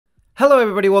Hello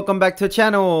everybody, welcome back to the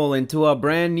channel and to a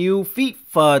brand new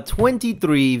FIFA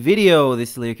 23 video.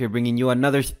 This is Leo here bringing you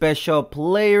another special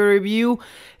player review.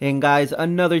 And guys,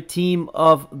 another team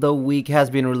of the week has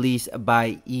been released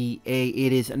by EA.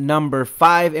 It is number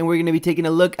 5 and we're going to be taking a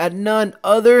look at none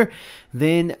other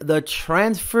than the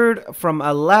transferred from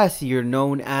last year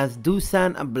known as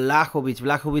Dusan Vlahovic.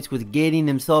 Vlahovic was getting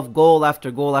himself goal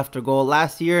after goal after goal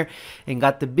last year and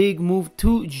got the big move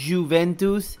to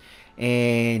Juventus.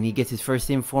 And he gets his first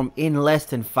inform in less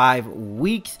than 5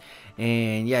 weeks.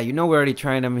 And yeah, you know, we're already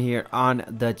trying him here on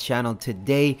the channel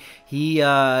today. He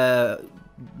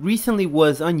recently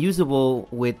was unusable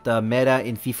with meta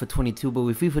in FIFA 22, but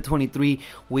with FIFA 23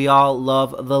 we all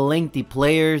love the lengthy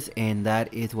players, and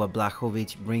that is what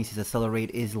Vlahovic brings. His accelerate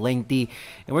is lengthy,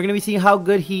 and we're gonna be seeing how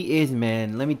good he is,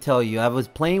 man. Let me tell you, I was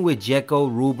playing with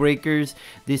Totw rule breakers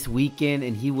this weekend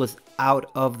and he was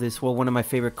out of this world, one of my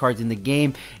favorite cards in the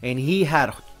game, and he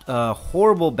had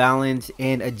horrible balance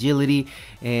and agility.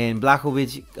 And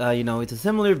Vlahovic, you know, it's a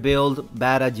similar build,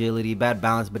 bad agility, bad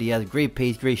balance, but he has great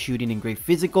pace, great shooting, and great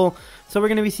physical. So we're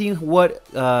going to be seeing what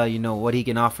you know, what he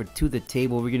can offer to the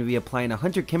table. We're going to be applying a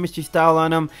hunter chemistry style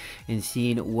on him and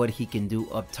seeing what he can do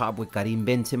up top with Karim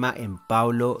Benzema and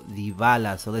Paulo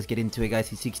Dybala. So let's get into it, guys.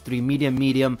 He's 6'3",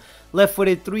 medium,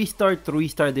 left-footed,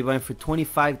 3-star divine for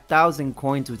 25,000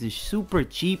 coins, which is super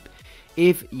cheap.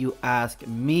 If you ask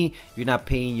me, you're not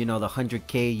paying, you know, the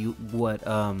 100k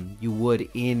you would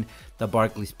in the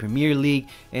Barclays Premier League.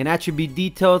 And attribute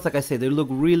details, like I said, they look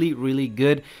really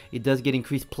good. It does get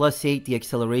increased +8 the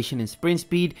acceleration and sprint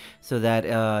speed, so that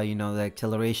you know, the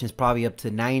acceleration is probably up to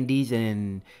 90s.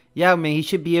 And yeah, man, he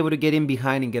should be able to get in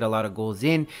behind and get a lot of goals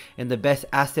in. And the best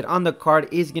asset on the card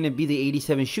is going to be the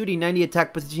 87 shooting, 90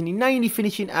 attack positioning, 90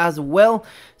 finishing as well.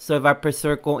 So if I press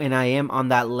circle and I am on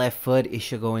that left foot, it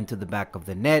should go into the back of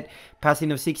the net.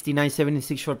 Passing of 69,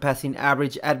 76 short passing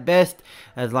average at best.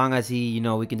 As long as he, you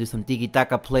know, we can do some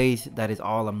tiki-taka plays, that is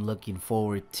all I'm looking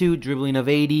forward to. Dribbling of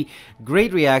 80,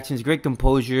 great reactions, great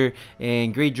composure,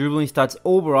 and great dribbling stats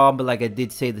overall. But like I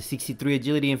did say, the 63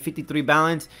 agility and 53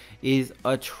 balance is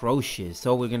atrocious.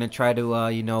 So we're gonna try to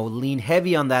you know, lean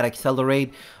heavy on that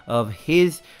accelerate of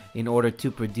his in order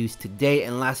to produce today.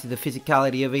 And lastly, the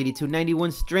physicality of 82,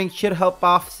 91 strength should help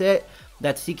offset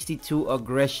that 62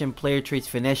 aggression, player traits,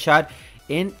 finesse shot,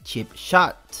 and chip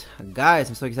shot. Guys,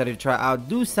 I'm so excited to try out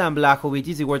Dusan Vlahovic.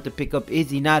 Is he worth the pickup? Is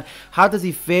he not? How does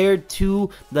he fare to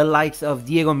the likes of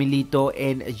Diego Milito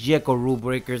and Totw rule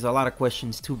breakers? A lot of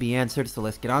questions to be answered, so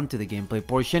let's get on to the gameplay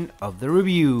portion of the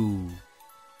review.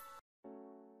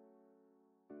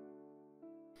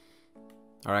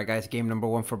 Alright guys, game number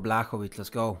 1 for Vlahovic. Let's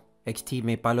go.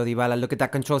 Ex-teammate Paulo Dybala. Look at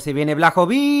that control. Se viene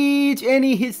Vlahovic. And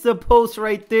he hits the post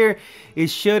right there.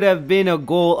 It should have been a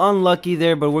goal. Unlucky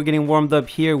there, but we're getting warmed up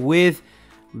here with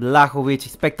Vlahovic.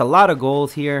 Expect a lot of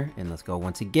goals here. And let's go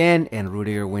once again. And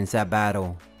Rudiger wins that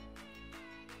battle.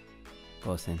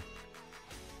 Goes in.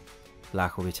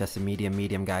 Vlahovic. That's a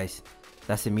medium, guys.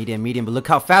 That's a medium. But look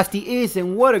how fast he is.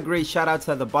 And what a great shot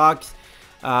outside the box.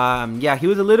 Yeah, he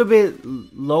was a little bit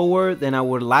lower than I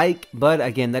would like, but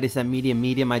again, that is a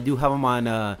medium. I do have him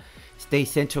on stay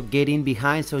central, get in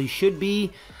behind, so he should be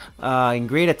in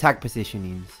great attack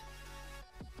positionings.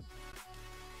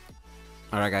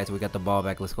 Alright guys, we got the ball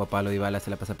back. Let's go. Paulo Dybala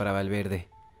se la pasa para Valverde.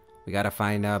 We gotta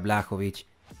find Vlahovic.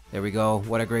 There we go.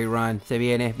 What a great run. Se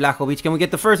viene Vlahovic. Can we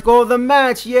get the first goal of the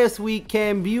match? Yes, we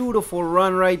can. Beautiful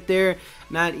run right there.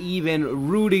 Not even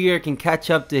Rudiger can catch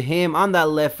up to him on that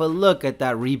left foot. Look at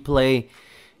that replay.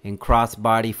 And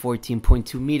crossbody,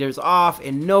 14.2 meters off.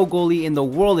 And no goalie in the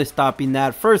world is stopping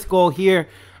that. First goal here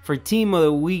for Team of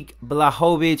the Week,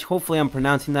 Vlahovic. Hopefully I'm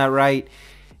pronouncing that right.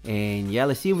 And yeah,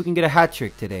 let's see if we can get a hat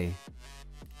trick today.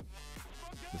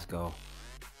 Let's go.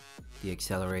 The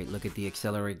accelerate. Look at the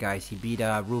accelerate, guys. He beat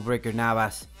rule breaker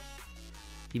Navas.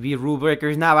 He beat rule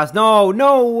breakers Navas.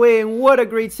 No way. And what a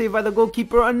great save by the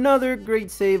goalkeeper. Another great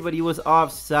save, but he was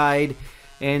offside.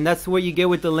 And that's what you get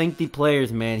with the lengthy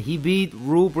players, man. He beat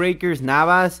rule breakers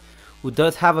Navas, who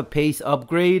does have a pace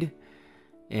upgrade.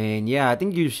 And yeah, I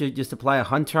think you should just apply a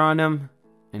hunter on him,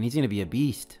 and he's gonna be a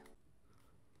beast.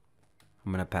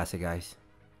 I'm gonna pass it, guys.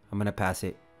 I'm gonna pass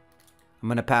it.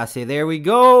 There we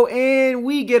go. And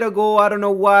we get a goal. I don't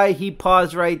know why he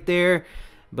paused right there.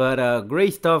 But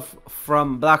great stuff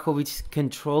from Vlahovic,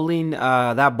 controlling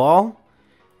that ball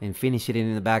and finish it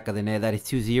in the back of the net. That is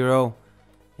 2-0.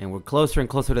 And we're closer and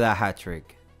closer to that hat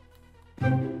trick.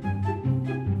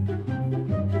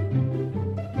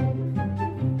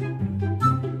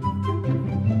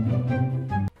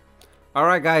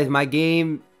 Alright guys, my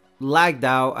game lagged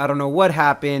out. I don't know what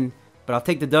happened, but I'll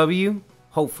take the W,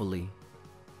 hopefully.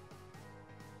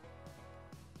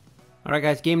 Alright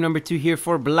guys, game number 2 here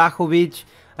for Vlahovic.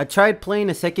 I tried playing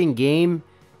a second game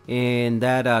and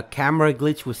that camera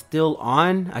glitch was still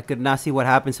on. I could not see what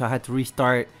happened, so I had to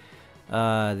restart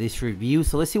this review.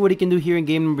 So let's see what he can do here in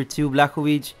game number 2.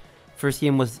 Vlahovic, first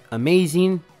game was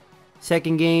amazing.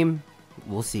 Second game,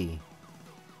 we'll see.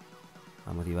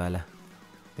 Vamos Dybala.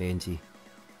 Benji.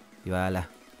 Dybala.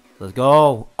 Let's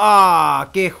go.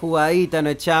 Ah, qué jugadita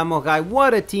nos echamos, guy.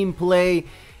 What a team play.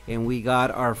 And we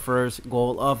got our first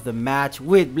goal of the match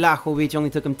with Vlahovic. Only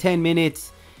took him 10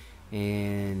 minutes.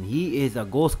 And he is a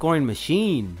goal-scoring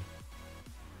machine.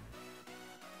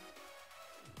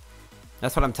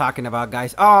 That's what I'm talking about,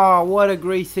 guys. Oh, what a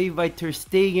great save by Ter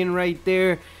Stegen right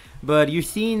there. But you're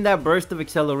seeing that burst of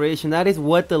acceleration. That is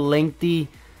what the lengthy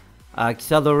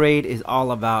accelerate is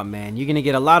all about, man. You're going to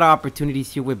get a lot of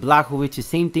opportunities here with Vlahovic. The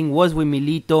same thing was with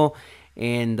Milito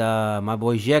and my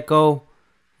boy Dzeko.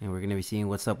 And we're going to be seeing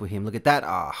what's up with him. Look at that.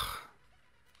 Ah.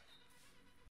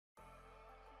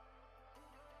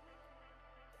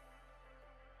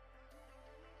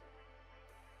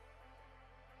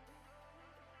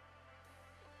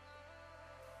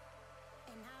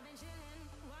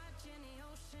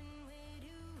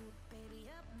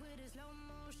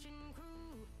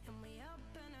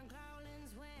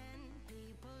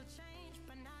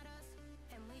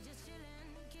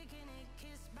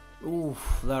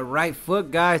 Oof, the right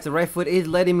foot, guys. The right foot is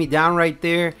letting me down right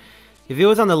there. If it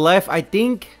was on the left, I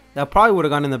think that probably would have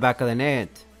gone in the back of the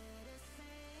net.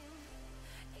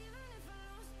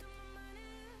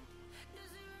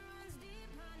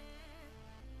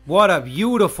 What a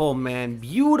beautiful, man.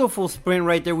 Beautiful sprint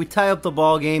right there. We tie up the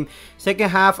ball game. Second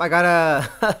half, I got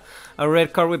a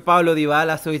red card with Paulo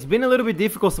Dybala. So it's been a little bit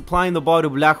difficult supplying the ball to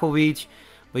Vlahovic.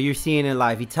 But you're seeing it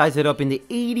live. He ties it up in the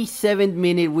 87th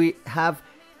minute. We have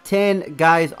 10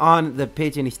 guys on the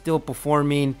pitch and he's still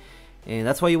performing, and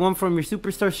that's what you want from your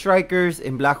superstar strikers,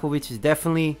 and Vlahovic is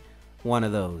definitely one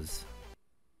of those.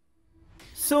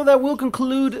 So that will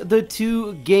conclude the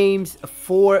 2 games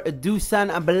for Dusan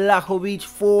Vlahovic.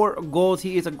 4 goals.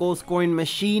 He is a goal scoring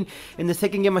machine. In the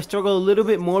second game I struggled a little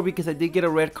bit more because I did get a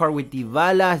red card with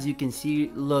Dybala. As you can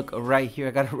see, look right here,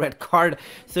 I got a red card.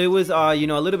 So it was you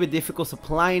know, a little bit difficult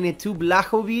supplying it to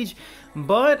Vlahovic.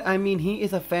 But I mean, he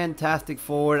is a fantastic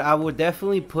forward. I would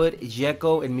definitely put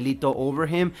Dzeko and Milito over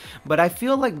him. But I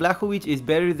feel like Vlahovic is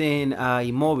better than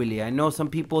Immobile. I know some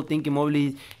people think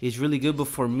Immobile is really good, but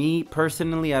for me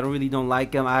personally, I really don't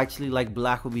like him. I actually like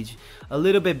Vlahovic a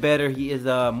little bit better. He is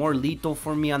more lethal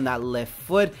for me on that left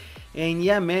foot. And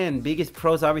yeah, man, biggest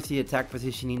pros obviously attack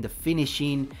positioning, the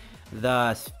finishing,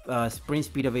 the sprint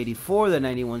speed of 84, the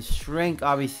 91 strength.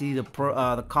 Obviously the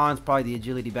cons, probably the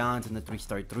agility balance and the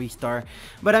 3-star.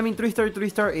 But I mean,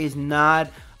 3-star is not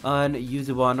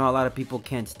unusable. I know a lot of people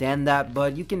can't stand that,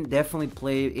 but you can definitely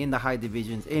play in the high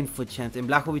divisions in foot champs, and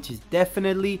Vlahovic is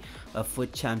definitely a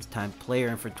foot champs time player.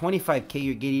 And for 25k,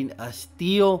 you're getting a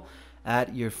steal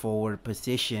at your forward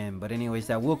position. But anyways,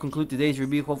 that will conclude today's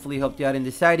review. Hopefully helped you out in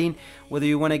deciding whether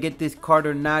you want to get this card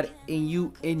or not, and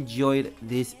you enjoyed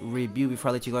this review. Before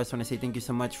I let you guys, I want to say thank you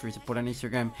so much for your support on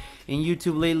Instagram and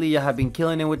YouTube lately. I have been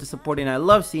killing it with the support, and I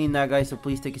love seeing that, guys. So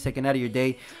please take a second out of your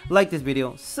day, like this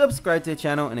video, subscribe to the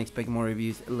channel, and expect more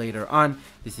reviews later on.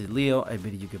 This is Leo. I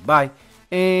bid you goodbye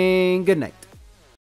and good night.